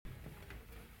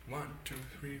One, two,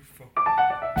 three, four.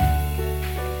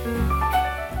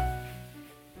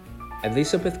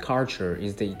 Elizabeth Karcher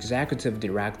is the executive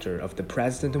director of the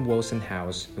President Wilson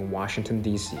House in Washington,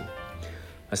 D.C.,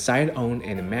 a site owned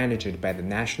and managed by the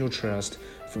National Trust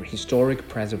for Historic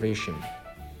Preservation.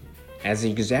 As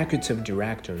the executive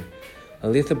director,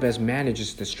 Elizabeth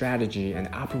manages the strategy and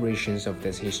operations of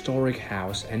this historic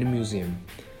house and museum.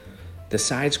 The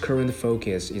site's current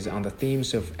focus is on the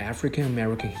themes of African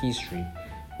American history,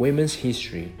 women's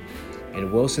history,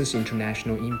 and Wilson's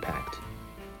international impact.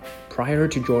 Prior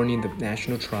to joining the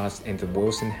National Trust and the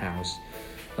Wilson House,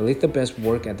 Elizabeth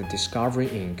worked at the Discovery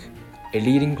Inc., a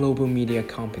leading global media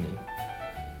company.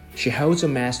 She holds a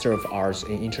Master of Arts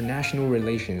in International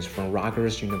Relations from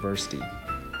Rutgers University.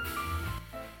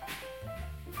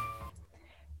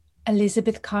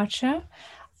 Elizabeth Karcher,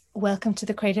 welcome to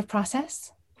the Creative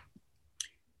Process.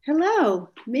 Hello,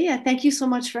 Mia. Thank you so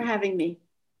much for having me.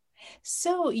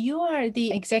 So you are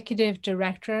the executive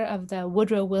director of the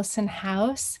Woodrow Wilson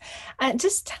House.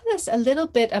 Just tell us a little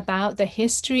bit about the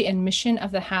history and mission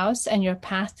of the house and your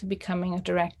path to becoming a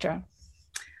director.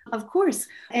 Of course.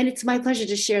 And it's my pleasure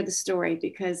to share the story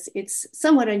because it's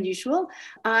somewhat unusual.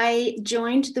 I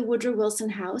joined the Woodrow Wilson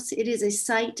House. It is a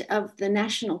site of the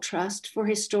National Trust for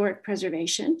Historic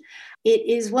Preservation. It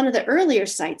is one of the earlier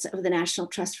sites of the National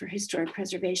Trust for Historic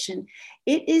Preservation.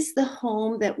 It is the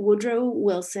home that Woodrow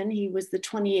Wilson, he was the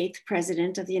 28th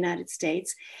president of the United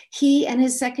States, he and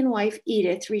his second wife,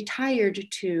 Edith, retired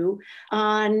to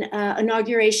on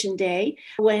Inauguration Day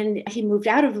when he moved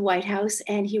out of the White House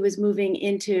and he was moving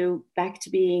back to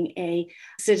being a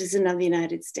citizen of the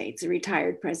United States, a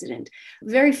retired president.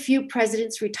 Very few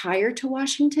presidents retire to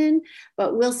Washington,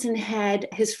 but Wilson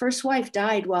his first wife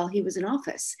died while he was in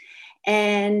office.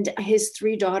 And his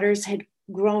three daughters had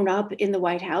grown up in the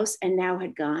White House and now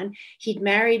had gone. He'd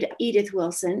married Edith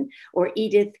Wilson, or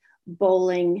Edith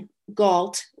Bowling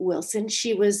Galt Wilson.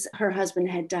 Her husband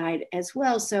had died as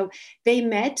well. So they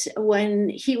met when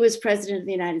he was president of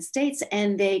the United States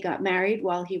and they got married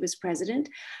while he was president.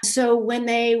 So when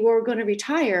they were going to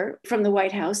retire from the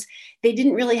White House, they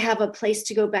didn't really have a place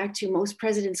to go back to. Most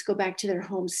presidents go back to their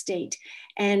home state.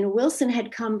 And Wilson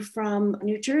had come from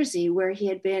New Jersey, where he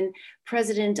had been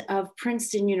president of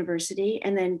Princeton University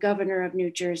and then governor of New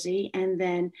Jersey and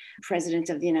then president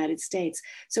of the United States.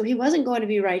 So he wasn't going to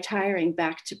be retiring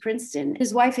back to Princeton.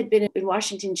 His wife had been in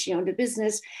Washington. She owned a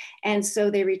business. And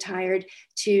so they retired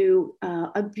to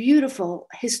a beautiful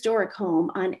historic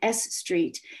home on S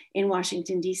Street in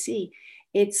Washington, D.C.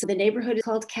 The neighborhood is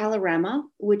called Kalorama,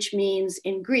 which means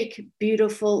in Greek,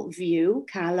 beautiful view,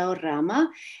 Kalorama.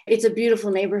 It's a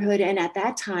beautiful neighborhood. And at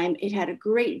that time, it had a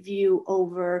great view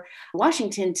over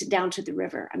Washington down to the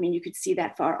river. I mean, you could see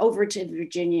that far over to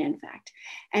Virginia, in fact.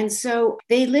 And so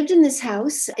they lived in this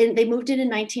house and they moved in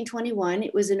 1921.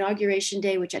 It was Inauguration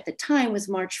Day, which at the time was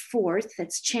March 4th.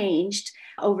 That's changed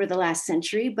over the last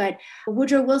century. But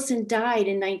Woodrow Wilson died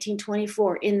in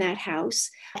 1924 in that house.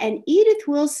 And Edith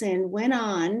Wilson went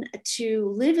on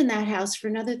to live in that house for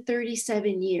another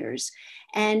 37 years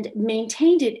and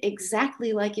maintained it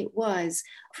exactly like it was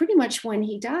pretty much when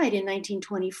he died in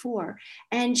 1924.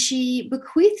 And she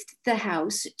bequeathed the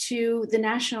house to the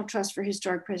National Trust for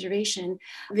Historic Preservation,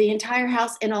 the entire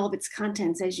house and all of its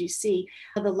contents, as you see,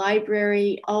 the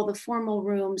library, all the formal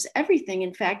rooms, everything.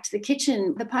 In fact, the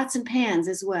kitchen, the pots and pans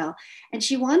as well. And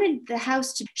she wanted the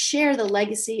house to share the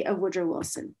legacy of Woodrow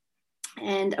Wilson.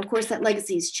 And of course, that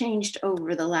legacy has changed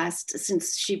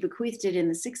since she bequeathed it in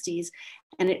the 60s,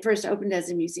 and it first opened as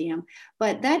a museum.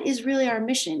 But that is really our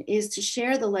mission, is to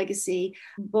share the legacy,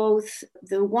 both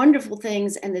the wonderful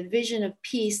things and the vision of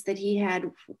peace that he had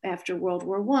after World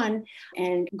War I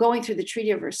and going through the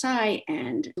Treaty of Versailles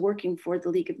and working for the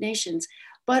League of Nations,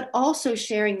 but also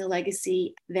sharing the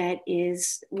legacy that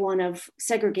is one of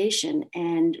segregation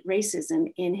and racism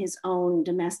in his own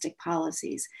domestic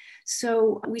policies.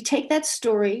 So we take that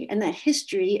story and that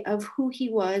history of who he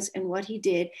was and what he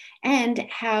did and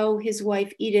how his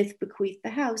wife Edith bequeathed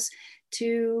the house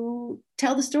to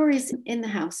tell the stories in the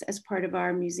house as part of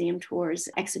our museum tours,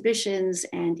 exhibitions,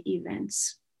 and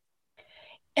events.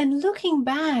 And looking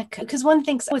back, because one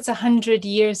thinks, it's 100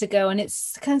 years ago, and it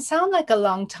can sound like a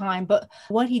long time, but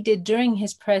what he did during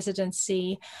his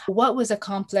presidency, what was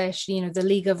accomplished, the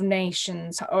League of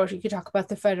Nations, or you could talk about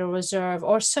the Federal Reserve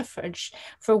or suffrage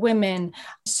for women,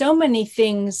 so many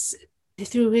things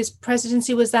through his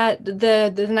presidency. Was that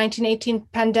the 1918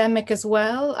 pandemic as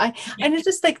well? And it's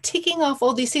just like ticking off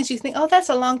all these things. You think, that's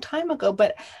a long time ago,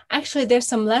 but actually there's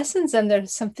some lessons and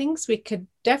there's some things we could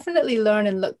definitely learn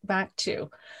and look back to.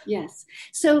 Yes.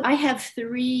 So I have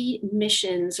three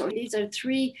missions, or these are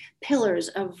three pillars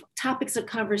of topics of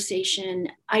conversation,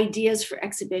 ideas for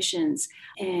exhibitions,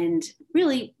 and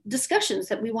really discussions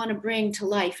that we want to bring to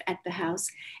life at the house.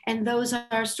 And those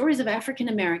are stories of African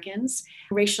Americans,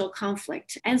 racial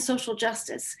conflict, and social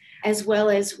justice, as well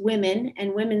as women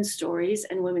and women's stories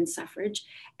and women's suffrage.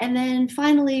 And then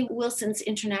finally, Wilson's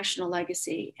international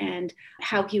legacy and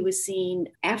how he was seen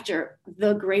after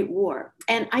the Great War.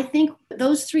 And I think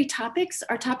those three topics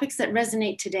are topics that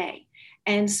resonate today.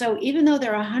 And so even though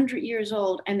they're 100 years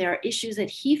old and there are issues that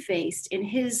he faced in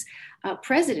his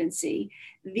presidency,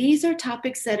 these are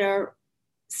topics that are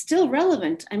still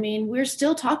relevant. I mean, we're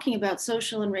still talking about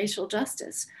social and racial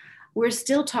justice. We're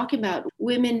still talking about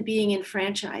women being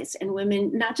enfranchised and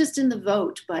women, not just in the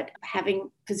vote, but having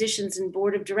positions in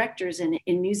board of directors and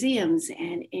in museums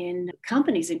and in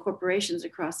companies and corporations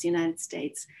across the United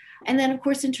States. And then, of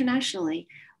course, internationally,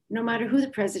 no matter who the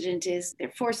president is, they're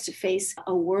forced to face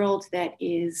a world that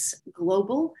is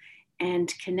global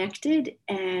and connected.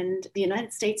 And the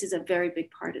United States is a very big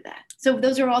part of that. So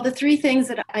those are all the three things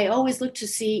that I always look to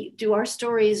see, do our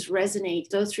stories resonate,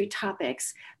 those three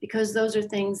topics, because those are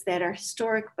things that are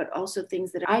historic, but also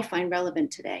things that I find relevant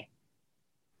today.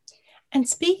 And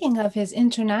speaking of his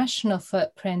international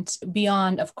footprint,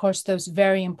 beyond, of course, those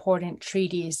very important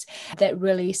treaties that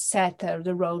really set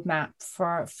the roadmap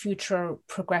for future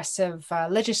progressive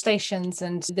legislations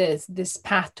and this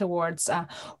path towards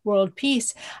world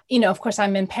peace. Of course,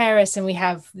 I'm in Paris and we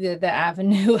have the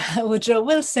Avenue Woodrow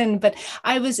Wilson, but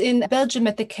I was in Belgium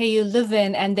at the KU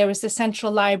Leuven and there was the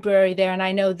Central Library there. And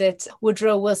I know that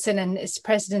Woodrow Wilson and his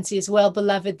presidency is well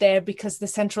beloved there because the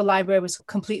Central Library was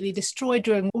completely destroyed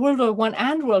during World War I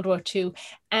and World War II.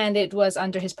 And it was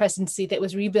under his presidency that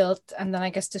was rebuilt and then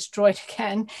I guess destroyed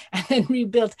again and then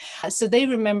rebuilt. So they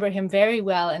remember him very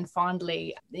well and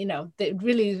fondly. They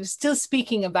really still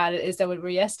speaking about it as though it were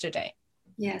yesterday.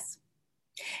 Yes.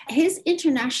 His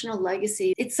international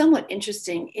legacy, it's somewhat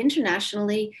interesting.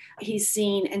 Internationally, he's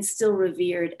seen and still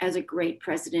revered as a great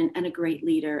president and a great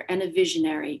leader and a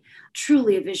visionary,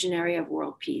 truly a visionary of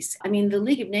world peace. I mean, the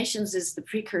League of Nations is the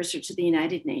precursor to the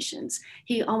United Nations.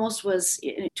 He almost was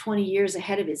 20 years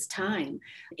ahead of his time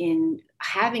in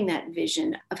having that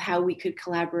vision of how we could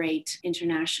collaborate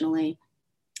internationally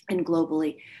and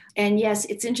globally. And yes,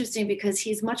 it's interesting because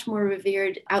he's much more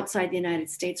revered outside the United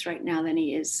States right now than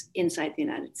he is inside the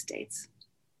United States.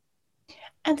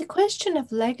 And the question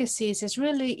of legacies is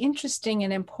really interesting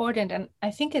and important. And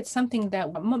I think it's something that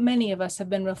many of us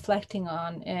have been reflecting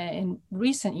on in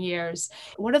recent years.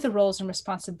 What are the roles and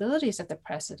responsibilities of the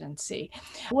presidency?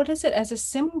 What is it as a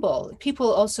symbol?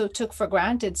 People also took for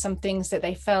granted some things that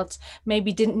they felt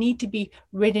maybe didn't need to be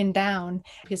written down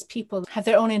because people have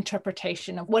their own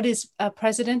interpretation of what is a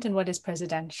president and what is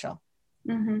presidential.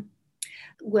 Mm-hmm.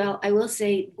 Well, I will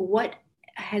say what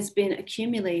has been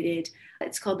accumulated,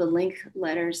 it's called the link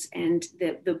letters and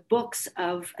the books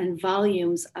of and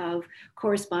volumes of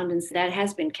correspondence that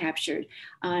has been captured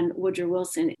on Woodrow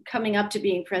Wilson coming up to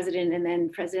being president and then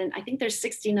president. I think there's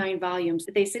 69 volumes.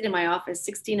 They sit in my office,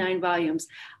 69 volumes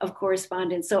of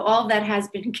correspondence. So all of that has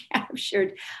been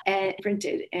captured and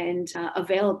printed and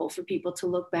available for people to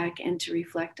look back and to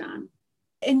reflect on.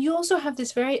 And you also have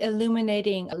this very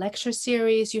illuminating lecture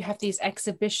series. You have these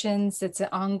exhibitions that's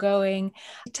ongoing.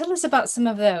 Tell us about some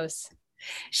of those.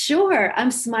 Sure. I'm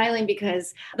smiling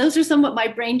because those are somewhat my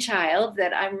brainchild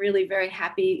that I'm really very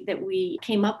happy that we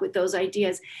came up with those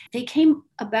ideas. They came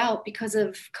about because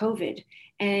of COVID,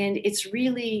 and it's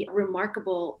really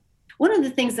remarkable. One of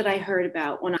the things that I heard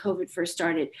about when COVID first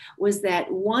started was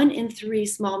that 1 in 3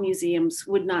 small museums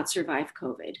would not survive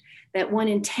COVID, that 1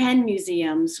 in 10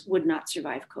 museums would not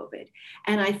survive COVID.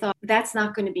 And I thought, that's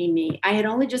not going to be me. I had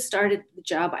only just started the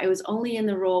job. I was only in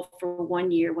the role for 1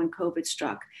 year when COVID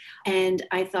struck. And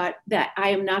I thought that I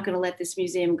am not going to let this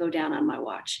museum go down on my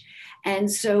watch.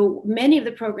 And so many of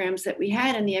the programs that we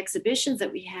had and the exhibitions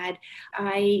that we had,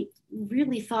 I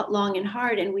really thought long and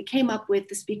hard, and we came up with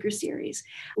the speaker series.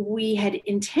 We had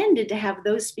intended to have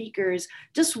those speakers,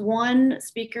 just one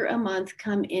speaker a month,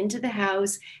 come into the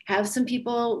house, have some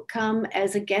people come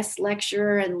as a guest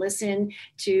lecturer and listen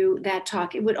to that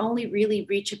talk. It would only really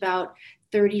reach about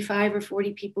 35 or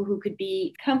 40 people who could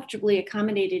be comfortably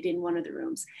accommodated in one of the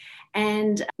rooms.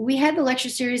 And we had the lecture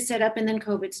series set up and then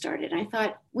COVID started. I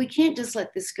thought, we can't just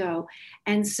let this go.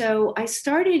 And so I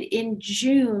started in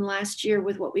June last year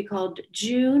with what we called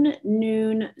June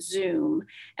Noon Zoom.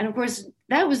 And of course,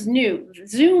 That was new.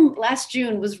 Zoom last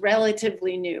June was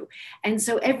relatively new. And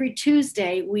so every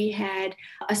Tuesday we had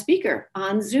a speaker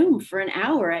on Zoom for an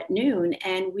hour at noon.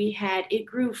 And it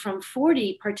grew from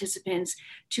 40 participants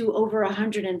to over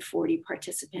 140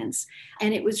 participants.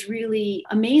 And it was really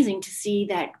amazing to see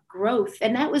that growth.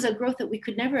 And that was a growth that we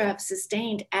could never have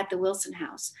sustained at the Wilson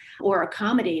House or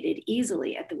accommodated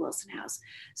easily at the Wilson House.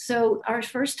 So our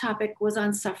first topic was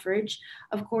on suffrage.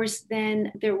 Of course,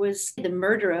 then there was the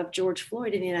murder of George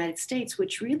Floyd in the United States,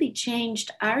 which really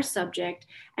changed our subject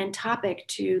and topic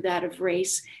to that of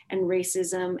race and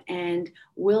racism and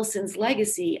Wilson's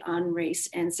legacy on race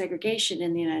and segregation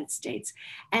in the United States.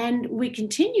 And we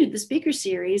continued the speaker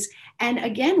series. And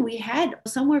again, we had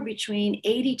somewhere between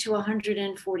 80 to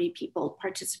 140 people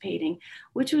participating,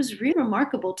 which was really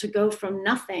remarkable to go from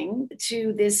nothing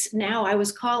to this. Now I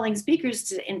was calling speakers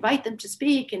to invite them to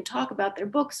speak and talk about their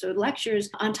books or lectures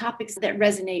on topics that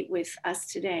resonate with us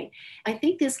today. I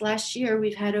think this last year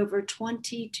we've had over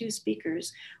 22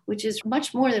 speakers, which is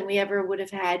much more than we ever would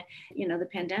have had, the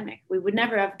pandemic. We would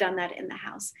never have done that in the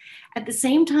house. At the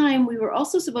same time, we were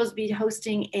also supposed to be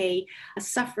hosting a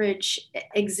suffrage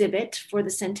exhibit for the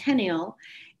centennial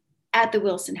at the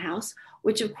Wilson House,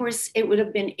 which of course it would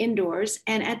have been indoors.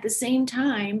 And at the same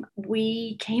time,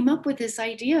 we came up with this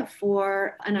idea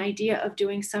of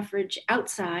doing suffrage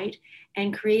outside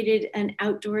and created an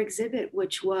outdoor exhibit,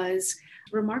 which was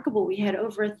remarkable. We had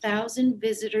over 1,000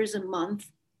 visitors a month,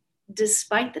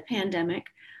 despite the pandemic,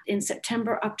 in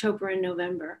September, October, and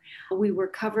November. We were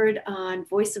covered on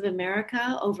Voice of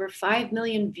America. Over 5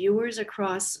 million viewers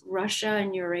across Russia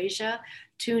and Eurasia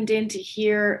tuned in to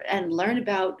hear and learn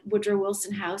about Woodrow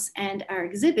Wilson House and our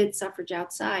exhibit, Suffrage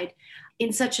Outside,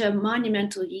 in such a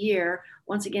monumental year,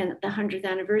 once again, the 100th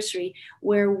anniversary,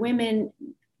 where women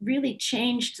really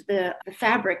changed the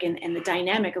fabric and the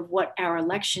dynamic of what our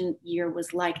election year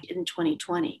was like in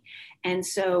 2020. And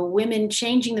so women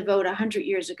changing the vote 100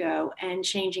 years ago and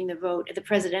changing the vote at the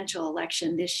presidential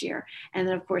election this year. And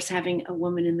then of course, having a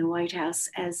woman in the White House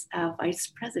as vice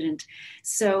president.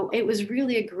 So it was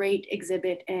really a great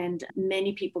exhibit and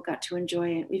many people got to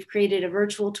enjoy it. We've created a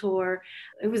virtual tour.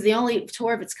 It was the only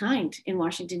tour of its kind in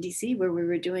Washington, D.C., where we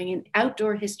were doing an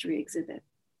outdoor history exhibit.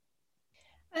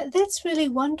 That's really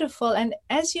wonderful. And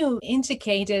as you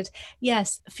indicated,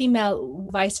 yes, female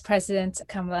Vice President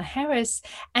Kamala Harris.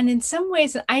 And in some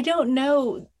ways, I don't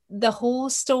know the whole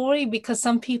story because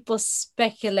some people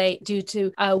speculate due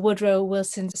to Woodrow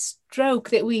Wilson's stroke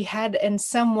that we had in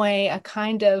some way a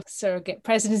kind of surrogate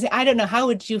presidency. I don't know. How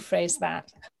would you phrase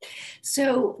that?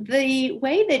 So the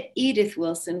way that Edith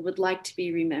Wilson would like to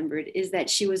be remembered is that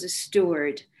she was a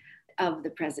steward of the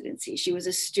presidency. She was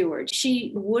a steward.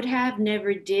 She would have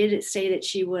never did say that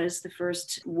she was the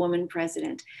first woman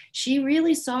president. She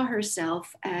really saw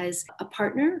herself as a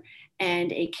partner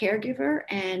and a caregiver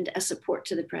and a support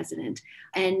to the president.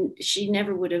 And she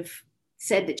never would have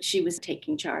said that she was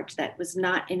taking charge. That was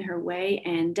not in her way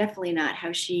and definitely not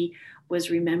how she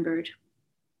was remembered.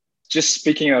 Just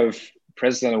speaking of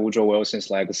President Woodrow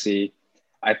Wilson's legacy,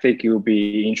 I think it would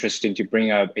be interesting to bring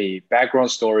up a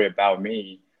background story about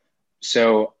me.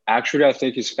 So actually, I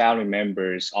think his family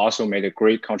members also made a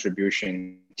great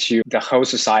contribution to the whole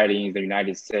society in the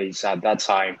United States at that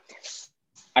time.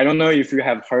 I don't know if you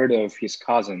have heard of his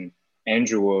cousin,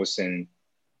 Andrew Wilson.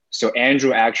 So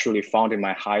Andrew actually founded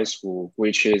my high school,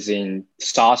 which is in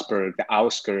Salzburg, the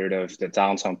outskirts of the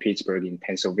downtown Pittsburgh in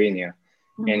Pennsylvania.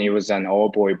 Mm-hmm. And it was an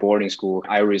all-boy boarding school.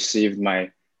 I received my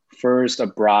first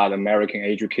abroad American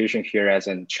education here as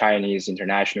a Chinese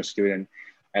international student.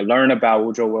 I learned about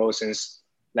Woodrow Wilson's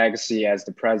legacy as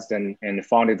the president and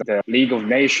founded the League of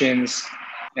Nations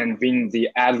and being the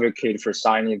advocate for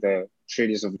signing the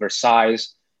treaties of Versailles.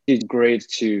 It's great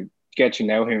to get to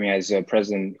know him as a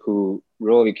president who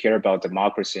really cared about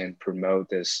democracy and promote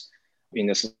this in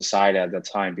the society at that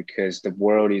time, because the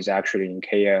world is actually in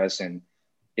chaos and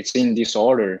it's in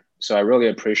disorder. So I really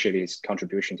appreciate his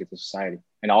contribution to the society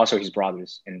and also his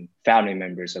brothers and family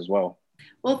members as well.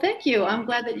 Well, thank you. I'm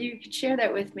glad that you could share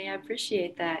that with me. I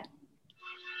appreciate that.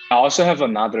 I also have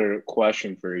another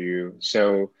question for you.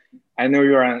 So I know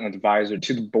you're an advisor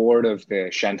to the board of the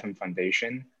Shantung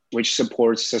Foundation, which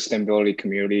supports sustainability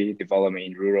community development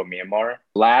in rural Myanmar.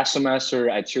 Last semester,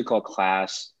 I took a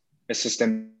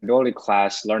sustainability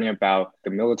class, learning about the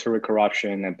military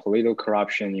corruption and political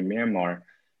corruption in Myanmar.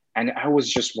 And I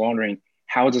was just wondering,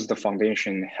 how does the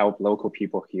foundation help local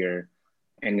people here?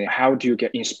 And how do you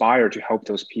get inspired to help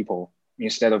those people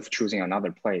instead of choosing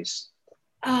another place?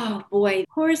 Oh boy, of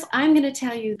course, I'm going to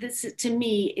tell you this, to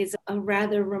me, is a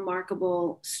rather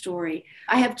remarkable story.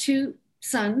 I have two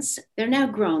sons, they're now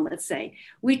grown, let's say.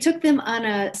 We took them on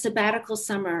a sabbatical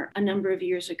summer a number of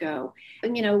years ago.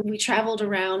 And, we traveled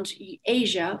around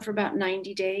Asia for about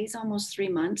 90 days, almost 3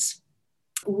 months.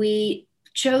 We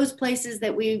chose places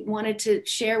that we wanted to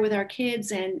share with our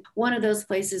kids, and one of those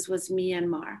places was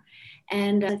Myanmar.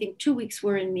 And I think 2 weeks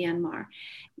were in Myanmar.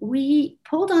 We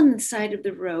pulled on the side of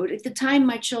the road. At the time,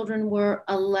 my children were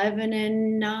 11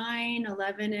 and 9,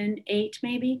 11 and 8,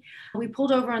 maybe. We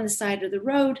pulled over on the side of the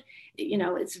road.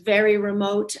 It's very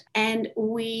remote. And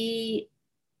we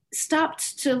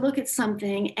stopped to look at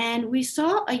something, and we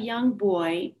saw a young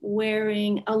boy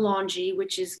wearing a longi,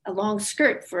 which is a long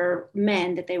skirt for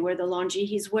men that they wear the longi.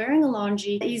 He's wearing a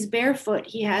longi. He's barefoot.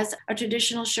 He has a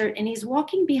traditional shirt, and he's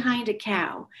walking behind a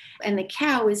cow. And the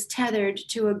cow is tethered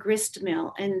to a grist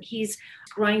mill, and he's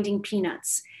grinding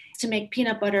peanuts to make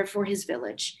peanut butter for his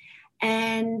village.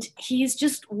 And he's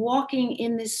just walking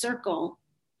in this circle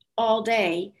all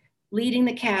day, leading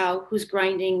the cow who's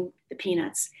grinding the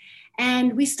peanuts.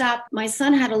 And we stopped. My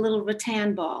son had a little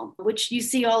rattan ball, which you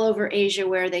see all over Asia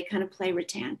where they kind of play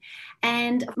rattan.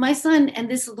 And my son and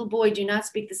this little boy do not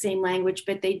speak the same language,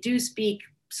 but they do speak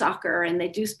soccer and they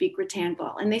do speak rattan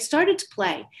ball. And they started to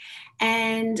play.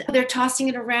 And they're tossing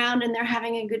it around and they're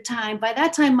having a good time. By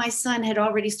that time, my son had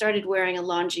already started wearing a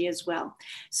longi as well.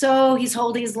 So he's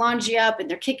holding his longi up and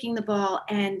they're kicking the ball.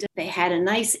 And they had a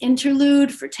nice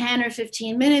interlude for 10 or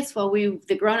 15 minutes while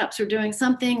the grown-ups were doing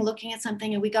something, looking at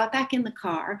something. And we got back in the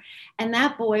car. And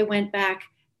that boy went back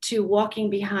to walking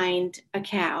behind a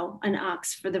cow, an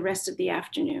ox, for the rest of the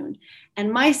afternoon.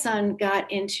 And my son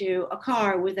got into a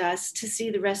car with us to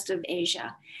see the rest of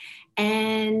Asia.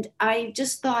 And I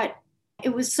just thought,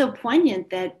 it was so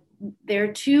poignant that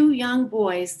they're two young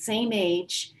boys, same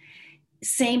age,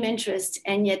 same interest,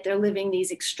 and yet they're living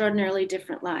these extraordinarily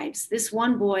different lives. This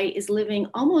one boy is living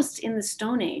almost in the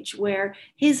Stone Age, where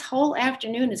his whole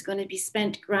afternoon is going to be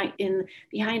spent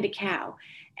behind a cow.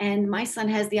 And my son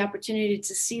has the opportunity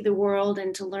to see the world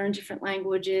and to learn different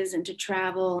languages and to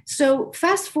travel. So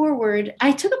fast forward,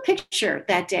 I took a picture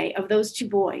that day of those two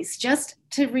boys just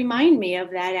to remind me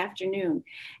of that afternoon.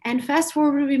 And fast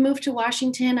forward, we moved to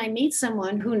Washington. I meet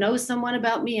someone who knows someone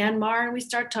about Myanmar, and we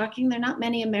start talking. There are not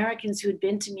many Americans who had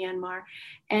been to Myanmar,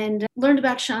 and learned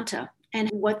about Shanta and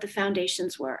what the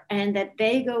foundations were, and that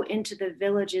they go into the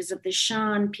villages of the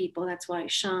Shan people. That's why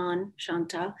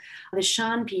Shanta, the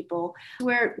Shan people,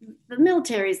 where the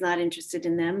military is not interested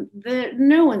in them.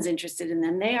 No one's interested in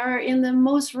them. They are in the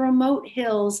most remote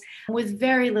hills with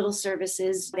very little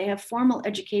services. They have formal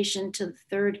education to the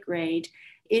 3rd grade.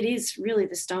 It is really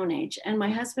the Stone Age. And my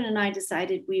husband and I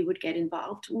decided we would get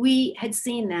involved. We had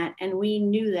seen that, and we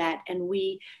knew that, and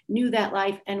we knew that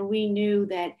life, and we knew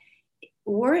that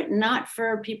were it not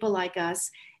for people like us,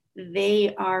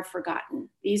 they are forgotten.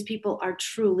 These people are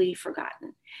truly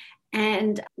forgotten.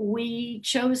 And we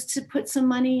chose to put some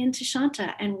money into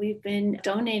Shanta, and we've been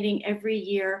donating every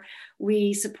year.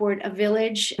 We support a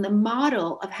village. The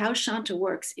model of how Shanta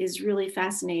works is really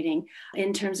fascinating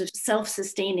in terms of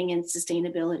self-sustaining and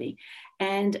sustainability.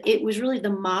 And it was really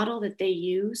the model that they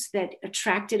use that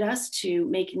attracted us to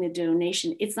making the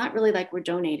donation. It's not really like we're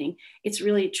donating. It's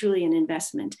really truly an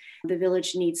investment. The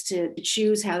village needs to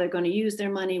choose how they're going to use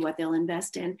their money, what they'll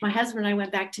invest in. My husband and I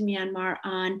went back to Myanmar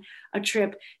on a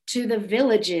trip to the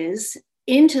villages,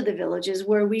 into the villages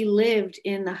where we lived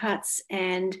in the huts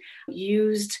and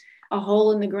used a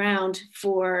hole in the ground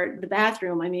for the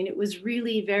bathroom. I mean, it was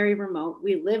really very remote.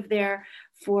 We lived there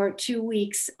for 2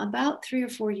 weeks about 3 or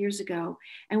 4 years ago.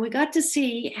 And we got to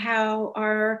see how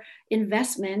our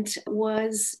investment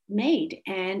was made.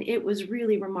 And it was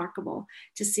really remarkable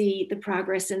to see the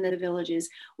progress in the villages.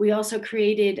 We also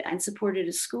created and supported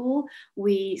a school.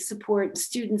 We support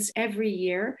students every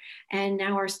year. And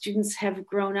now our students have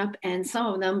grown up, and some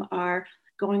of them are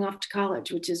going off to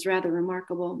college, which is rather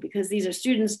remarkable because these are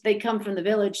students, they come from the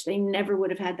village. They never would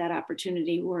have had that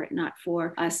opportunity were it not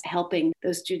for us helping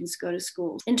those students go to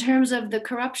school. In terms of the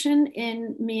corruption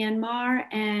in Myanmar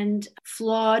and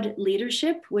flawed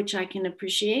leadership, which I can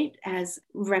appreciate as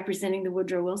representing the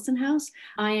Woodrow Wilson House,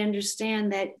 I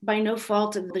understand that by no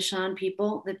fault of the Shan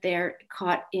people that they're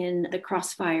caught in the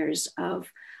crossfires of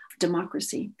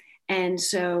democracy. And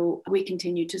so we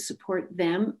continue to support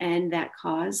them and that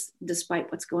cause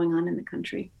despite what's going on in the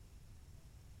country.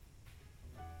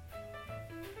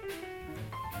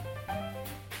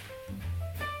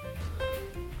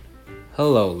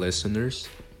 Hello, listeners.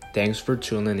 Thanks for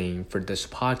tuning in for this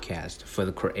podcast for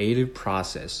the creative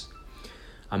process.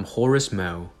 I'm Horace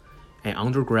Mo, an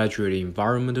undergraduate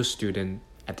environmental student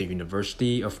at the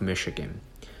University of Michigan,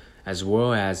 as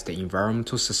well as the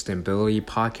environmental sustainability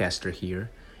podcaster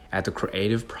here at the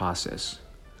creative process.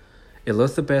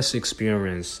 Elizabeth's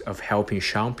experience of helping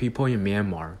Shan people in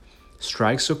Myanmar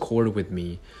strikes a chord with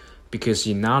me because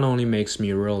it not only makes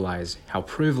me realize how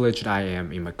privileged I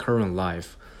am in my current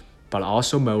life, but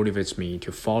also motivates me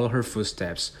to follow her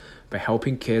footsteps by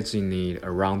helping kids in need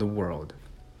around the world.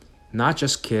 Not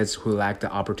just kids who lack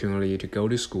the opportunity to go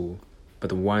to school, but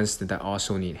the ones that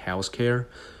also need health care,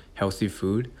 healthy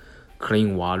food,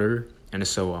 clean water, and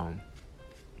so on.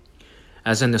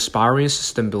 As an aspiring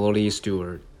sustainability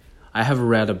steward, I have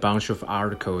read a bunch of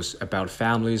articles about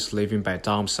families living by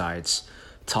dump sites,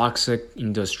 toxic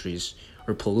industries,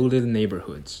 or polluted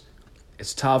neighborhoods.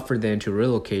 It's tough for them to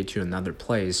relocate to another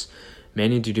place,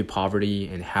 mainly due to poverty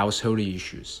and household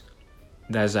issues.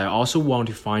 Thus, I also want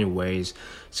to find ways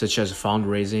such as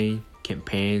fundraising,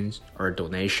 campaigns, or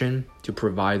donation to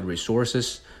provide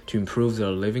resources to improve their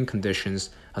living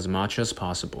conditions as much as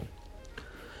possible.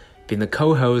 Being the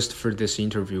co-host for this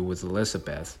interview with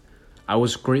Elizabeth, I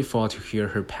was grateful to hear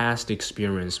her past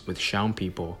experience with Shan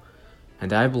people,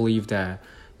 and I believe that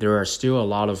there are still a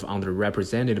lot of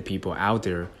underrepresented people out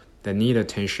there that need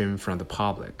attention from the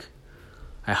public.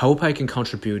 I hope I can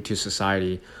contribute to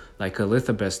society like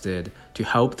Elizabeth did to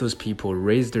help those people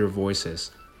raise their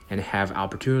voices and have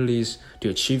opportunities to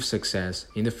achieve success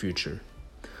in the future.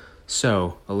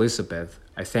 So, Elizabeth,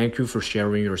 I thank you for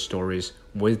sharing your stories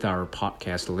with our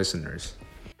podcast listeners.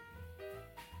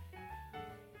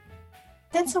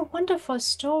 That's a wonderful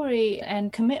story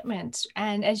and commitment.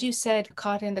 And as you said,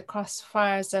 caught in the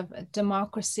crossfires of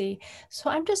democracy. So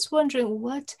I'm just wondering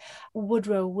what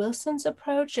Woodrow Wilson's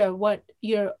approach or what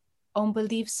your own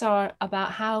beliefs are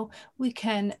about how we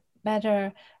can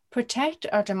better protect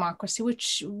our democracy,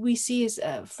 which we see as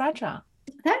fragile.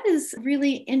 That is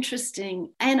really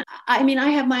interesting. And I mean, I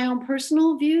have my own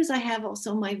personal views. I have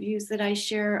also my views that I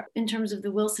share in terms of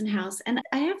the Wilson House. And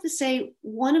I have to say,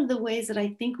 one of the ways that I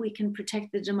think we can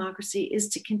protect the democracy is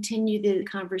to continue the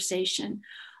conversation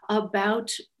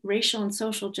about racial and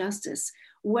social justice,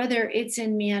 whether it's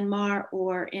in Myanmar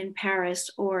or in Paris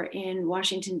or in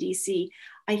Washington, D.C.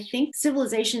 I think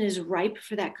civilization is ripe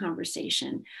for that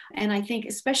conversation. And I think,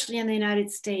 especially in the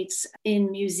United States,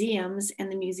 in museums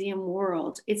and the museum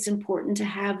world, it's important to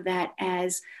have that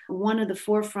as one of the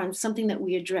forefronts, something that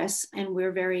we address and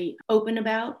we're very open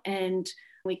about, and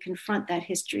we confront that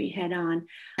history head on.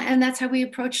 And that's how we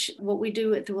approach what we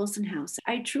do at the Wilson House.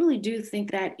 I truly do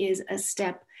think that is a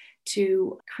step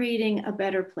to creating a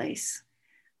better place.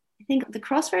 I think the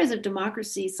crossfires of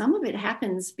democracy, some of it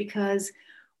happens because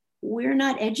we're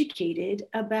not educated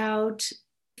about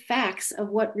facts of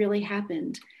what really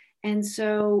happened. And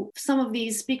so some of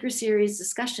these speaker series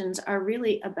discussions are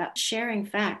really about sharing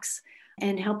facts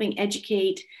and helping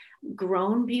educate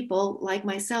grown people like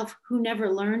myself who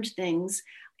never learned things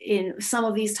in some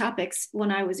of these topics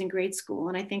when I was in grade school.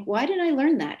 And I think, why did I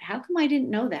learn that? How come I didn't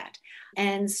know that?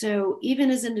 And so even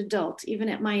as an adult, even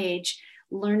at my age,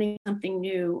 learning something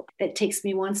new that takes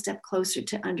me one step closer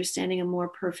to understanding a more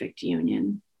perfect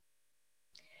union.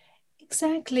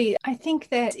 Exactly. I think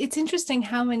that it's interesting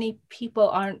how many people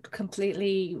aren't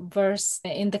completely versed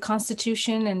in the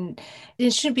Constitution, and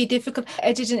it should be difficult.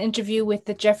 I did an interview with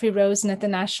the Jeffrey Rosen at the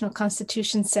National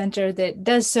Constitution Center that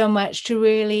does so much to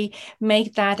really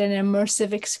make that an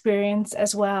immersive experience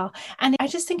as well. And I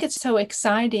just think it's so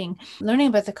exciting learning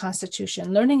about the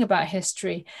Constitution, learning about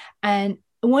history, and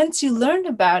once you learn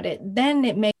about it, then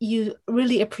it makes you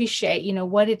really appreciate,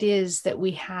 what it is that we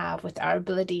have with our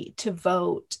ability to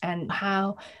vote and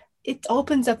how it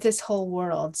opens up this whole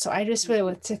world. So I just really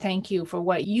want to thank you for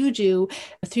what you do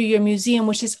through your museum,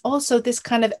 which is also this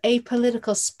kind of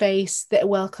apolitical space that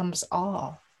welcomes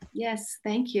all. Yes,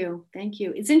 thank you. Thank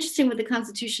you. It's interesting with the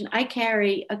Constitution. I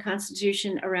carry a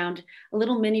Constitution around, a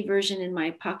little mini version in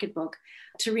my pocketbook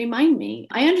to remind me.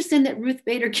 I understand that Ruth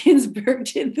Bader Ginsburg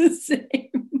did the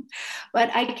same, but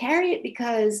I carry it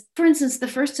because, for instance, the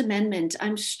First Amendment,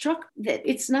 I'm struck that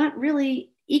it's not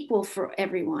really equal for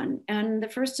everyone. And the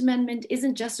First Amendment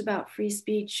isn't just about free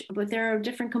speech, but there are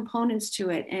different components to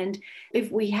it. And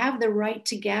if we have the right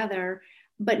to gather,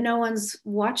 but no one's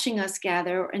watching us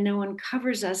gather and no one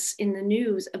covers us in the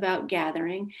news about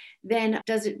gathering, then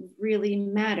does it really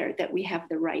matter that we have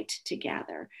the right to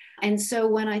gather? And so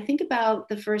when I think about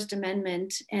the First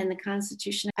Amendment and the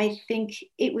Constitution, I think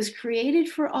it was created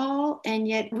for all, and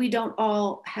yet we don't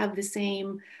all have the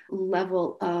same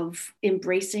level of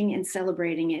embracing and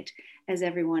celebrating it as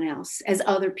everyone else, as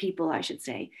other people, I should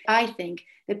say. I think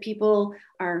that people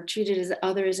are treated as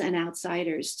others and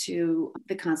outsiders to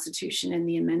the Constitution and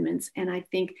the amendments. And I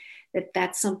think that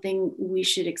that's something we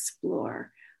should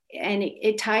explore. And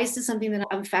it ties to something that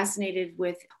I'm fascinated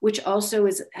with, which also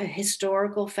is a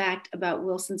historical fact about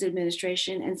Wilson's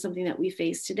administration and something that we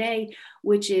face today,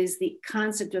 which is the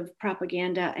concept of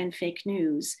propaganda and fake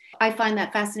news. I find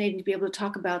that fascinating to be able to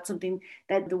talk about something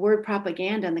that the word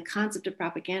propaganda and the concept of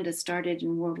propaganda started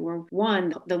in World War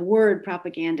I, the word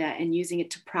propaganda and using it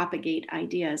to propagate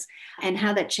ideas, and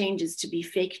how that changes to be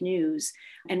fake news.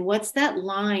 And what's that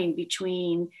line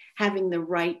between having the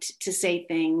right to say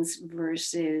things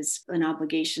versus an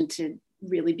obligation to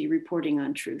really be reporting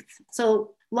on truth?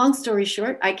 So, long story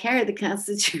short, I carry the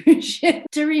Constitution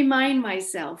to remind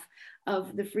myself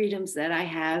of the freedoms that I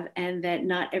have and that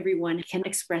not everyone can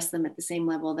express them at the same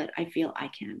level that I feel I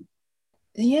can.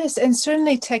 Yes, and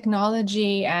certainly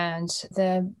technology and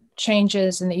the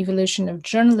changes in the evolution of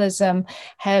journalism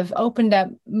have opened up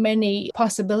many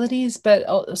possibilities, but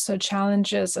also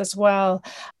challenges as well.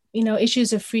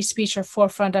 Issues of free speech are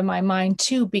forefront of my mind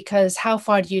too, because how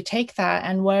far do you take that?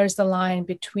 And where's the line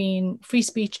between free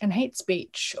speech and hate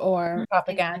speech or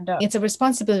propaganda? It's a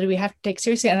responsibility we have to take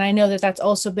seriously. And I know that that's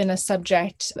also been a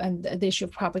subject and the issue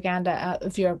of propaganda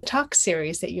of your talk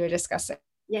series that you're discussing.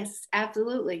 Yes,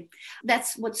 absolutely.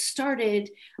 That's what started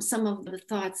some of the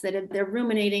thoughts that they're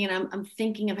ruminating. And I'm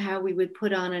thinking of how we would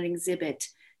put on an exhibit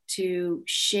to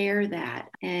share that.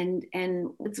 And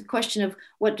it's a question of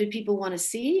what do people want to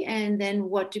see, and then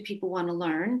what do people want to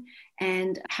learn,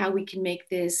 and how we can make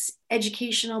this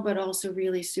educational, but also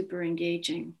really super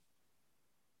engaging.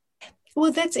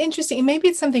 Well, that's interesting. Maybe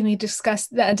it's something we discuss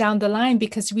down the line,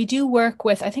 because we do work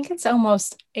with, I think it's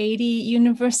almost 80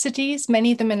 universities,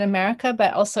 many of them in America,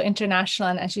 but also international.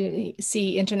 And as you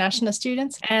see, international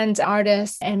students and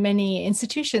artists and many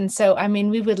institutions. So, I mean,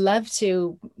 we would love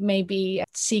to maybe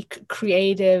seek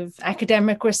creative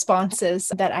academic responses,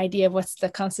 that idea of what's the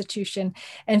Constitution.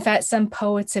 In fact, some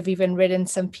poets have even written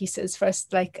some pieces for us,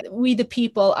 like we the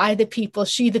people, I the people,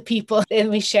 she the people, and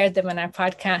we shared them in our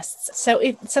podcasts. So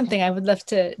it's something I would love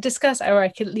to discuss, or I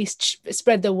could at least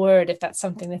spread the word if that's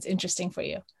something that's interesting for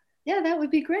you. Yeah, that would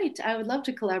be great. I would love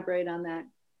to collaborate on that.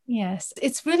 Yes,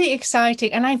 it's really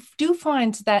exciting. And I do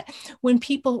find that when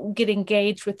people get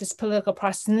engaged with this political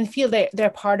process and they feel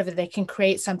they're part of it, they can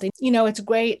create something. It's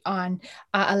great on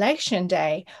election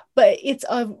day, but it's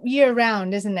a year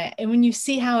round, isn't it? And when you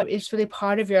see how it's really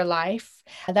part of your life,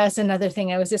 that's another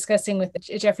thing I was discussing with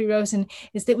Jeffrey Rosen,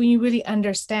 is that when you really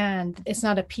understand it's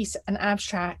not an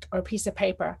abstract or a piece of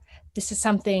paper, this is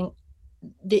something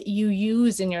that you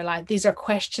use in your life. These are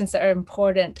questions that are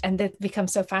important and that become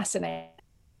so fascinating.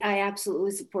 I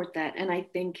absolutely support that. And I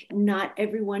think not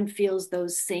everyone feels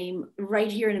those same,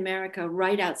 right here in America,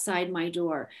 right outside my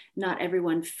door, not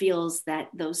everyone feels that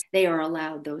they are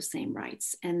allowed those same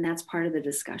rights. And that's part of the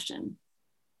discussion.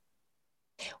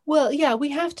 Well, yeah, we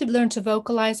have to learn to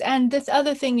vocalize. And this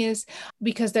other thing is,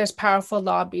 because there's powerful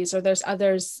lobbies or there's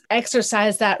others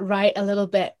exercise that right a little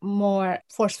bit more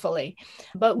forcefully,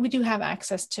 but we do have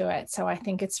access to it. So I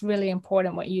think it's really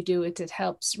important what you do. It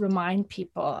helps remind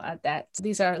people that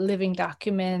these are living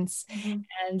documents, mm-hmm.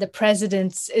 and the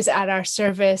president is at our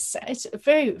service. It's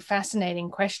very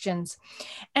fascinating questions.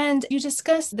 And you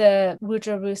discussed the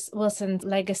Woodrow Wilson's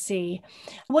legacy.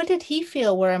 What did he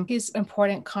feel were his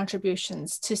important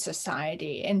contributions to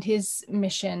society and his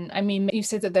mission? I mean, you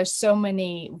said that there's so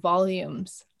many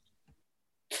volumes.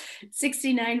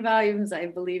 69 volumes, I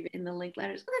believe, in the link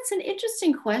letters. Well, that's an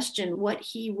interesting question, what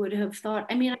he would have thought.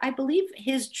 I mean, I believe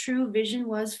his true vision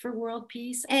was for world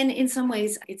peace. And in some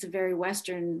ways, it's a very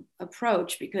Western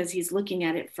approach, because he's looking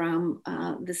at it from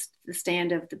the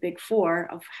stand of the Big Four,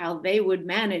 of how they would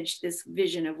manage this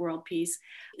vision of world peace.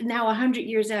 Now, 100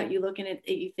 years out, you look at it,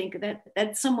 you think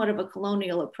that's somewhat of a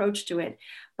colonial approach to it.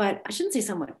 But I shouldn't say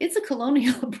somewhat, it's a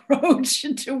colonial approach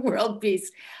to world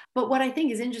peace. But what I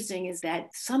think is interesting is that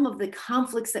some of the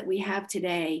conflicts that we have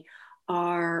today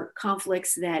are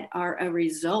conflicts that are a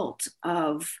result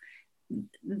of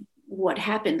what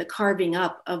happened, the carving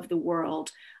up of the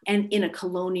world, and in a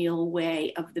colonial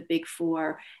way of the Big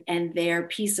Four and their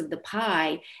piece of the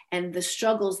pie, and the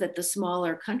struggles that the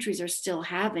smaller countries are still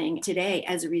having today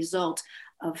as a result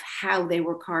of how they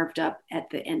were carved up at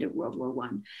the end of World War I.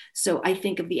 So I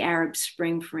think of the Arab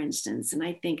Spring, for instance, and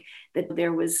I think that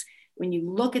there was, when you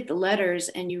look at the letters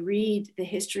and you read the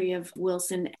history of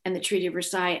Wilson and the Treaty of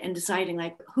Versailles and deciding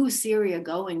like who's Syria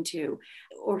going to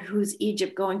or who's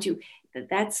Egypt going to,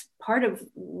 that's part of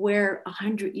where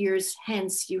 100 years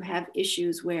hence you have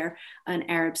issues where an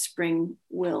Arab Spring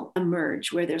will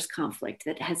emerge, where there's conflict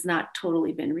that has not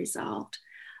totally been resolved.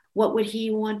 What would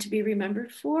he want to be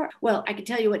remembered for? Well, I can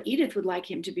tell you what Edith would like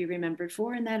him to be remembered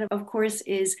for, and that, of course,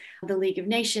 is the League of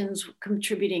Nations,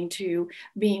 contributing to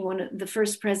being one of the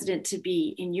first president to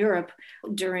be in Europe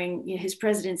during his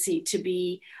presidency, to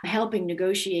be helping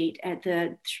negotiate at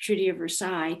the Treaty of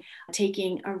Versailles,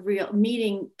 taking a real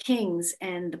meeting kings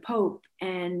and the Pope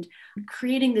and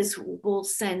creating this whole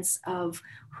sense of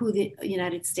who the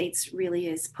United States really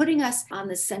is, putting us on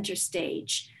the center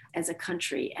stage as a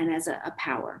country and as a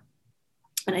power.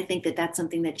 And I think that that's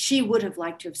something that she would have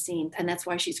liked to have seen. And that's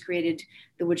why she's created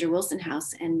the Woodrow Wilson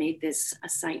House and made this a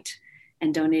site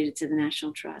and donated to the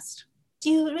National Trust.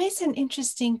 You raise an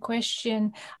interesting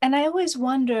question. And I always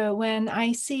wonder when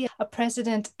I see a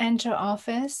president enter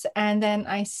office and then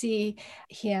I see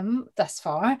him thus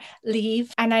far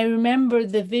leave. And I remember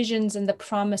the visions and the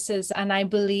promises, and I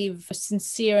believe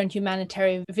sincere and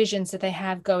humanitarian visions that they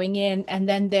have going in. And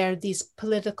then there are these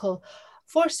political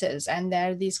forces, and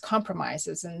there are these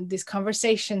compromises and these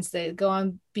conversations that go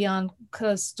on beyond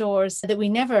closed doors that we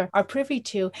never are privy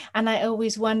to. And I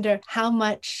always wonder, how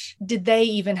much did they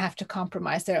even have to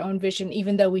compromise their own vision,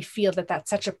 even though we feel that that's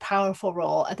such a powerful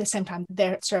role? At the same time,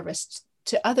 they're service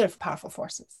to other powerful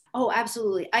forces. Oh,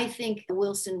 absolutely. I think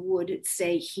Wilson would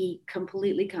say he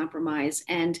completely compromised.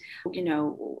 And,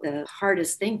 the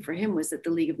hardest thing for him was that the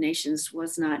League of Nations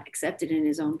was not accepted in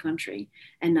his own country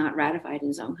and not ratified in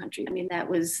his own country. I mean, that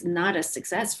was not a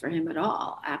success for him at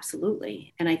all.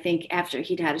 Absolutely. And I think after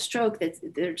he'd had a stroke, that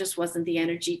there just wasn't the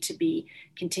energy to be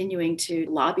continuing to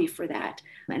lobby for that.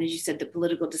 And as you said, the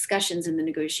political discussions and the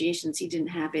negotiations, he didn't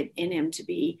have it in him to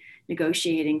be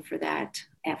negotiating for that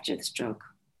after the stroke.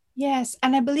 Yes,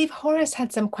 and I believe Horace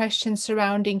had some questions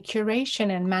surrounding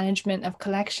curation and management of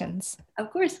collections.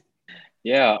 Of course.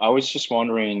 Yeah, I was just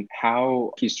wondering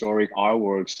how historic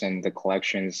artworks and the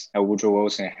collections at Woodrow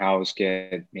Wilson House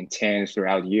get maintained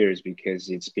throughout years, because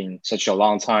it's been such a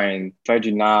long time. If I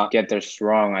do not get this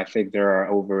wrong, I think there are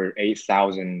over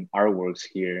 8,000 artworks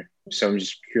here. So I'm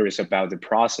just curious about the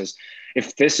process.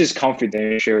 If this is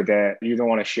confidential that you don't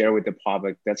want to share with the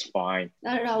public, that's fine.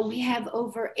 Not at all. We have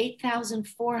over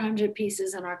 8,400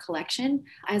 pieces in our collection.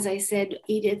 As I said,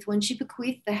 Edith, when she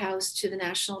bequeathed the house to the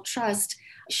National Trust,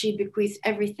 she bequeathed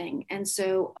everything. And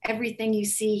so everything you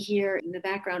see here in the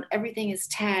background, everything is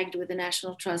tagged with the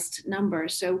National Trust number.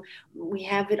 So we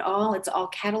have it all. It's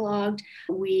all cataloged.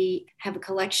 We have a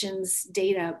collections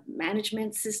data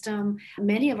management system.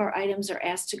 Many of our items are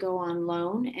asked to go on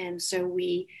loan. And so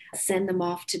we send them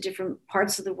off to different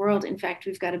parts of the world. In fact,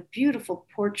 we've got a beautiful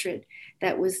portrait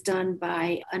that was done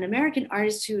by an American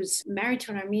artist who's married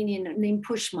to an Armenian named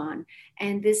Pushman.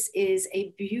 And this is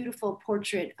a beautiful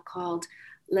portrait called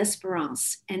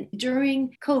L'Espérance. And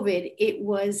during COVID, it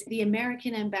was the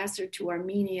American ambassador to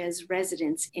Armenia's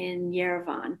residence in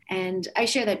Yerevan. And I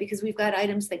share that because we've got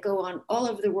items that go on all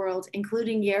over the world,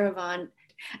 including Yerevan.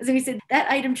 As we said, that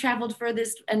item traveled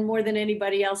furthest and more than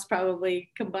anybody else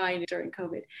probably combined during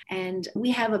COVID. And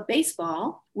we have a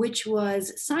baseball, which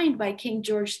was signed by King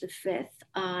George V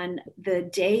on the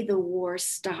day the war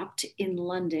stopped in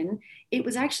London. It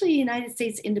was actually United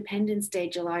States Independence Day,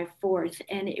 July 4th,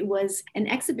 and it was an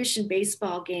exhibition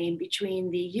baseball game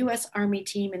between the U.S. Army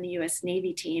team and the U.S.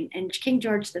 Navy team. And King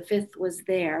George V was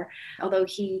there, although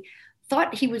he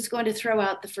thought he was going to throw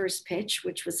out the first pitch,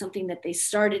 which was something that they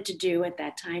started to do at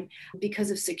that time.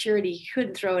 Because of security, he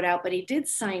couldn't throw it out, but he did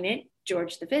sign it,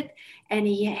 George V, and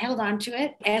he held on to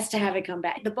it, asked to have it come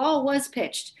back. The ball was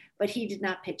pitched, but he did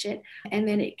not pitch it. And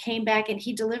then it came back and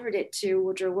he delivered it to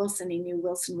Woodrow Wilson. He knew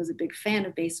Wilson was a big fan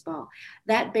of baseball.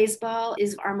 That baseball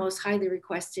is our most highly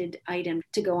requested item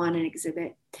to go on an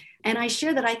exhibit. And I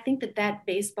share that I think that that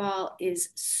baseball is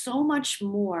so much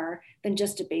more than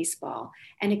just a baseball.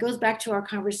 And it goes back to our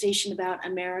conversation about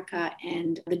America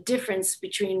and the difference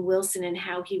between Wilson and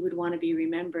how he would want to be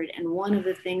remembered. And one of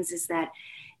the things is that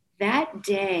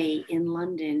day in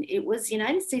London, it was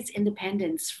United States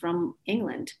independence from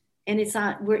England. And it's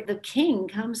not where the king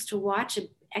comes to watch an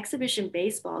exhibition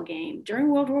baseball game during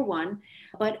World War I,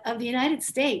 but of the United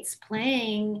States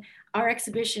playing our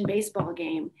exhibition baseball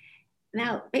game.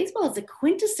 Now, baseball is a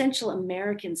quintessential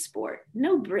American sport.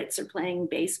 No Brits are playing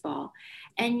baseball.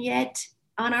 And yet,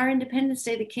 on our Independence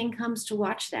Day, the king comes to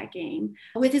watch that game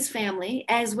with his family,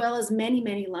 as well as many,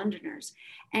 many Londoners.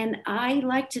 And I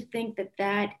like to think that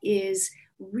that is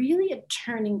really a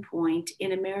turning point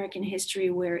in American history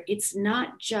where it's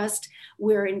not just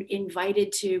we're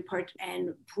invited to part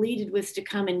and pleaded with to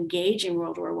come engage in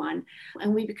World War I,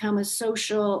 and we become a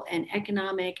social and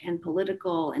economic and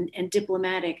political and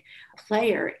diplomatic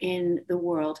player in the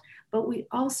world, but we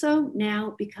also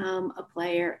now become a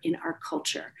player in our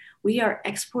culture. We are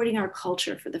exporting our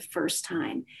culture for the first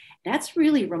time. That's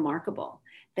really remarkable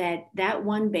that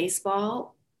one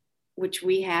baseball, which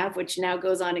we have, which now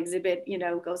goes on exhibit,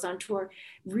 goes on tour,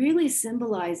 really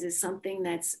symbolizes something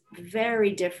that's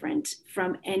very different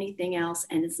from anything else.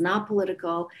 And it's not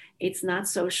political, it's not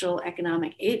social,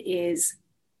 economic, it is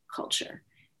culture.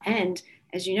 And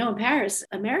as you know, in Paris,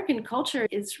 American culture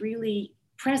is really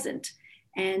present.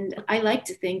 And I like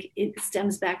to think it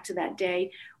stems back to that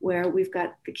day where we've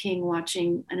got the king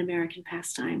watching an American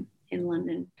pastime in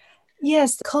London.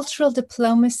 Yes, cultural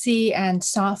diplomacy and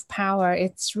soft power,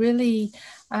 it's really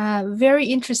very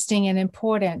interesting and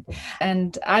important.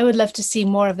 And I would love to see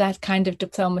more of that kind of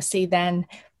diplomacy than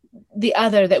the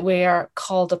other that we are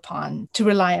called upon to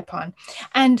rely upon.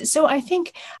 And so I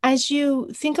think as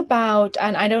you think about,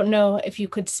 and I don't know if you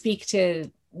could speak to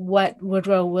what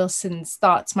Woodrow Wilson's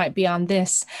thoughts might be on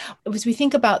this. As we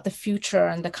think about the future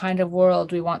and the kind of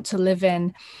world we want to live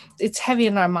in, it's heavy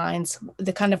in our minds,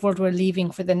 the kind of world we're leaving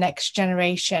for the next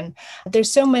generation. There's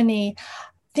so many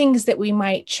things that we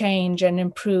might change and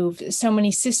improve, so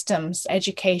many systems,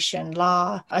 education,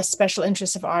 law. A special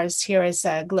interest of ours here is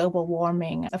global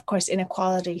warming, of course,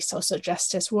 inequality, social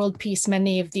justice, world peace,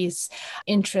 many of these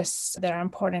interests that are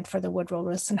important for the Woodrow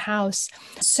Wilson House.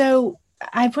 So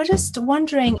I was just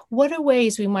wondering, what are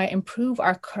ways we might improve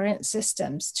our current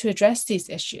systems to address these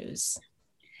issues?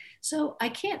 So I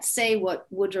can't say what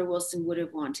Woodrow Wilson would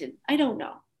have wanted. I don't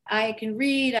know. I can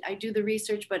read, I do the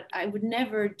research, but I would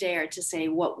never dare to say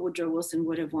what Woodrow Wilson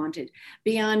would have wanted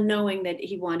beyond knowing that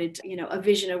he wanted, a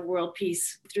vision of world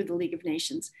peace through the League of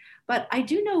Nations. But I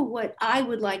do know what I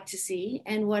would like to see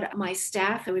and what my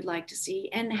staff would like to see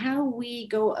and how we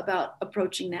go about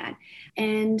approaching that.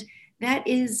 And that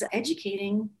is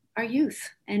educating our youth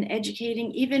and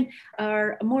educating even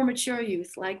our more mature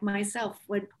youth like myself.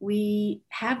 When we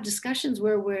have discussions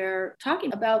where we're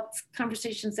talking about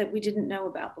conversations that we didn't know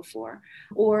about before,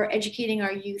 or educating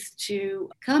our youth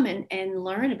to come and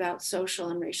learn about social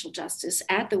and racial justice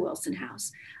at the Wilson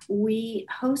House. We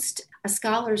host a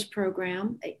scholars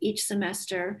program each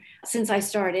semester since I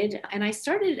started, and I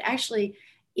started actually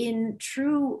in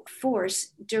true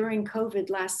force during COVID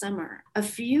last summer. A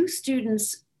few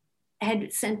students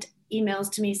had sent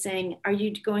emails to me saying, are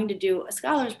you going to do a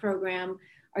scholars program?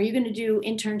 Are you going to do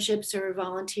internships or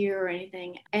volunteer or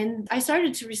anything? And I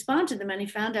started to respond to them, and I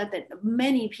found out that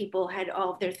many people had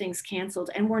all of their things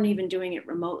canceled and weren't even doing it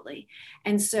remotely.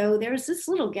 And so there was this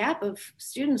little gap of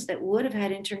students that would have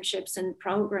had internships and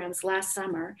programs last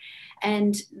summer,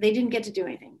 and they didn't get to do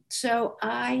anything. So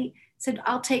I said,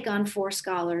 I'll take on 4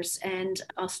 scholars and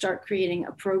I'll start creating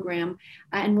a program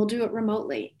and we'll do it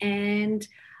remotely. And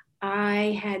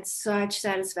I had such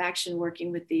satisfaction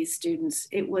working with these students.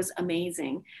 It was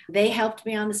amazing. They helped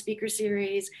me on the speaker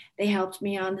series. They helped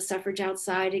me on the Suffrage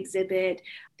Outside exhibit.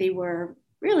 They were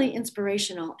really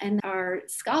inspirational. And our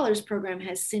scholars program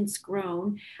has since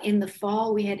grown. In the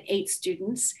fall, we had 8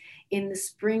 students. In the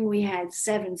spring, we had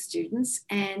 7 students.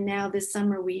 And now this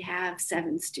summer, we have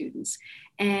 7 students.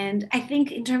 And I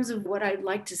think in terms of what I'd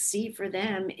like to see for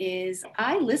them is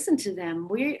I listen to them.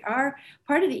 We are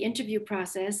part of the interview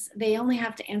process. They only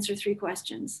have to answer 3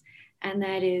 questions. And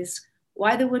that is,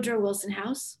 why the Woodrow Wilson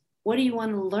House? What do you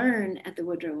want to learn at the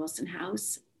Woodrow Wilson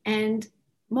House? And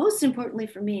most importantly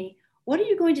for me, what are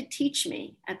you going to teach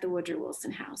me at the Woodrow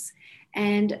Wilson House?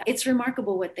 And it's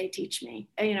remarkable what they teach me.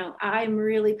 I'm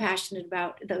really passionate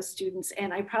about those students,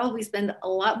 and I probably spend a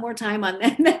lot more time on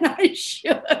them than I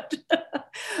should.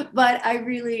 But I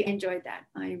really enjoyed that.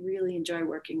 I really enjoy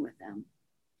working with them.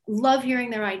 Love hearing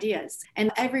their ideas.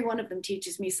 And every one of them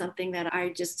teaches me something that I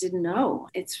just didn't know.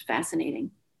 It's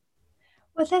fascinating.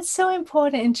 Well, that's so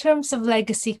important in terms of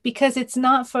legacy, because it's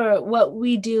not for what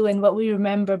we do and what we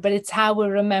remember, but it's how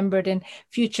we're remembered in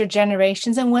future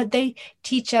generations and what they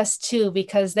teach us too,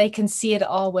 because they can see it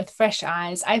all with fresh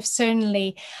eyes. I've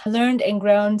certainly learned and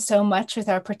grown so much with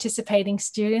our participating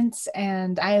students,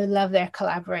 and I love their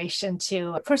collaboration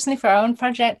too. Personally, for our own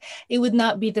project, it would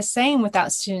not be the same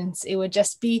without students. It would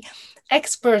just be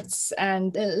experts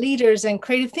and leaders and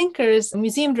creative thinkers,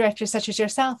 museum directors such as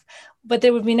yourself, but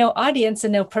there would be no audience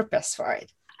and no purpose for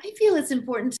it. I feel it's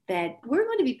important that we're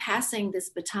going to be passing this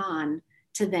baton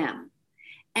to them.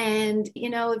 And,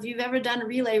 if you've ever done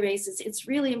relay races, it's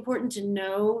really important to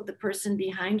know the person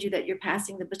behind you that you're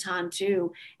passing the baton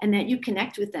to and that you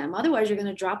connect with them. Otherwise, you're going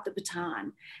to drop the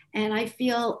baton. And I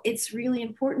feel it's really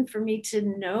important for me to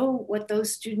know what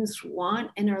those students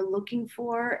want and are looking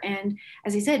for. And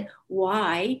as I said,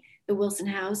 why the Wilson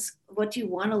House? What do you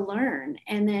want to learn?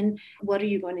 And then what are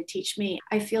you going to teach me?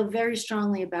 I feel very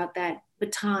strongly about that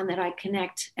baton, that I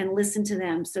connect and listen to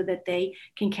them so that they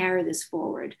can carry this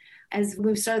forward. As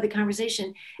we started the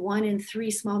conversation, 1 in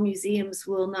 3 small museums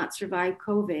will not survive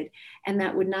COVID, and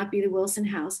that would not be the Wilson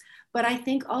House. But I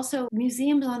think also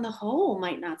museums on the whole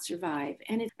might not survive.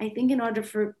 And I think in order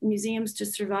for museums to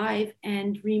survive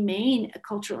and remain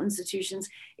cultural institutions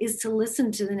is to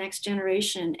listen to the next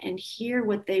generation and hear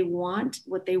what they want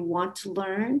to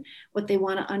learn, what they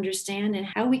want to understand, and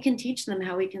how we can teach them,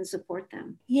 how we can support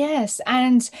them. Yes.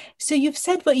 And so you've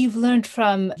said what you've learned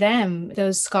from them,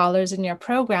 those scholars in your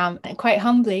program, quite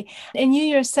humbly. And you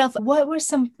yourself, what were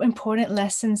some important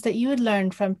lessons that you had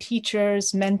learned from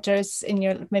teachers, mentors in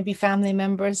your maybe family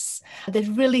members that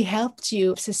really helped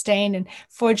you sustain and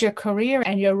forge your career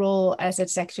and your role as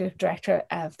executive director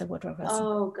of the Woodrow Wilson?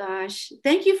 Oh, gosh.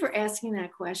 Thank you for asking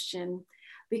that question,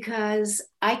 because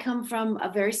I come from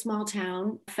a very small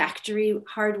town, factory,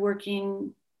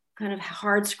 hardworking, kind of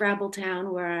hard scrabble town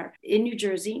in New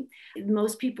Jersey.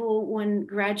 Most people, when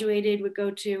graduated, would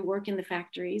go to work in the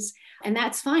factories, and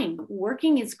that's fine.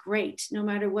 Working is great. No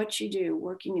matter what you do,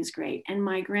 working is great. And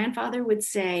my grandfather would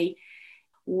say,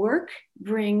 work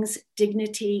brings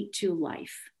dignity to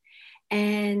life.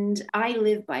 And I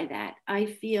live by that. I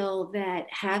feel that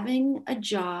having a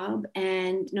job,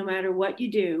 and no matter what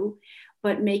you do,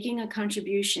 but making a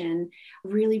contribution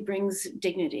really brings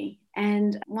dignity.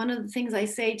 And one of the things I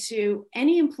say to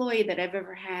any employee that I've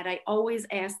ever had, I always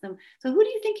ask them, so who do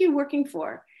you think you're working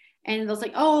for? And they'll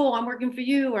say, oh, I'm working for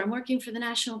you, or I'm working for the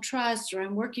National Trust, or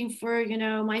I'm working for,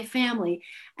 my family.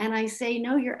 And I say,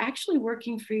 no, you're actually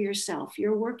working for yourself.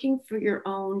 You're working for your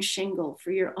own shingle, for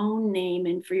your own name,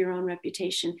 and for your own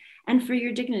reputation, and for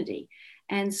your dignity.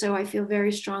 And so I feel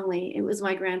very strongly, it was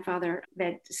my grandfather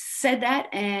that said that,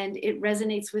 and it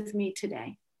resonates with me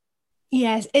today.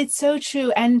 Yes, it's so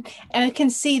true. And I can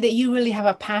see that you really have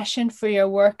a passion for your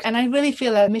work. And I really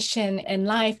feel a mission in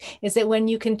life is that when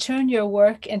you can turn your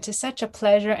work into such a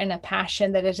pleasure and a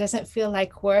passion that it doesn't feel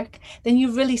like work, then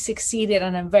you really succeeded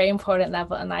on a very important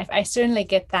level in life. I certainly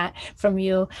get that from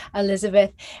you,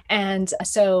 Elizabeth. And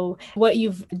so what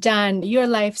you've done, your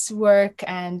life's work,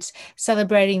 and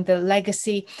celebrating the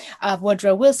legacy of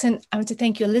Woodrow Wilson, I want to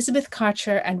thank you, Elizabeth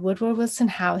Karcher and Woodrow Wilson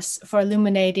House, for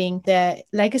illuminating the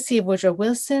legacy of Woodrow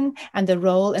Wilson and the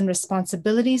role and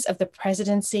responsibilities of the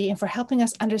presidency, and for helping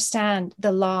us understand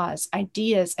the laws,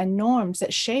 ideas, and norms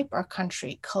that shape our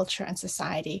country, culture, and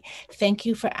society. Thank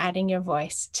you for adding your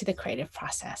voice to the creative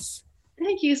process.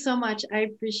 Thank you so much. I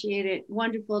appreciate it.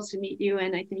 Wonderful to meet you.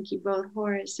 And I thank you both,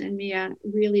 Horace and Mia.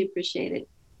 Really appreciate it.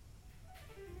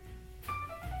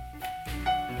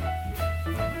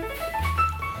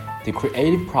 The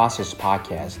Creative Process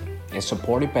podcast is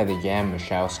supported by the Jan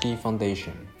Michalski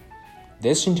Foundation.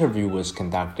 This interview was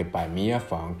conducted by Mia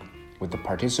Funk with the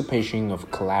participation of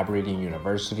collaborating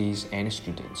universities and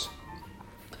students.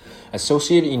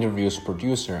 Associate interviews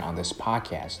producer on this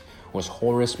podcast was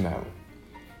Horace Moe.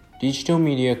 Digital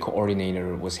media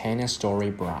coordinator was Hannah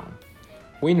Story Brown.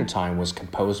 Wintertime was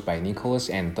composed by Nicholas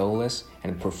Andolis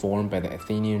and performed by the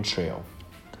Athenian Trio.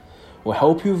 We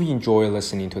hope you've enjoyed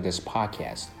listening to this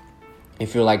podcast.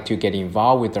 If you'd like to get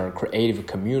involved with our creative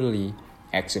community,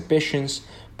 exhibitions,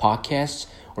 podcasts,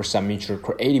 or submit your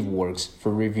creative works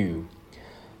for review,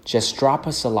 just drop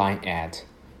us a line at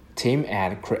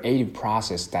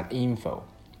team@creativeprocess.info.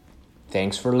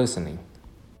 Thanks for listening.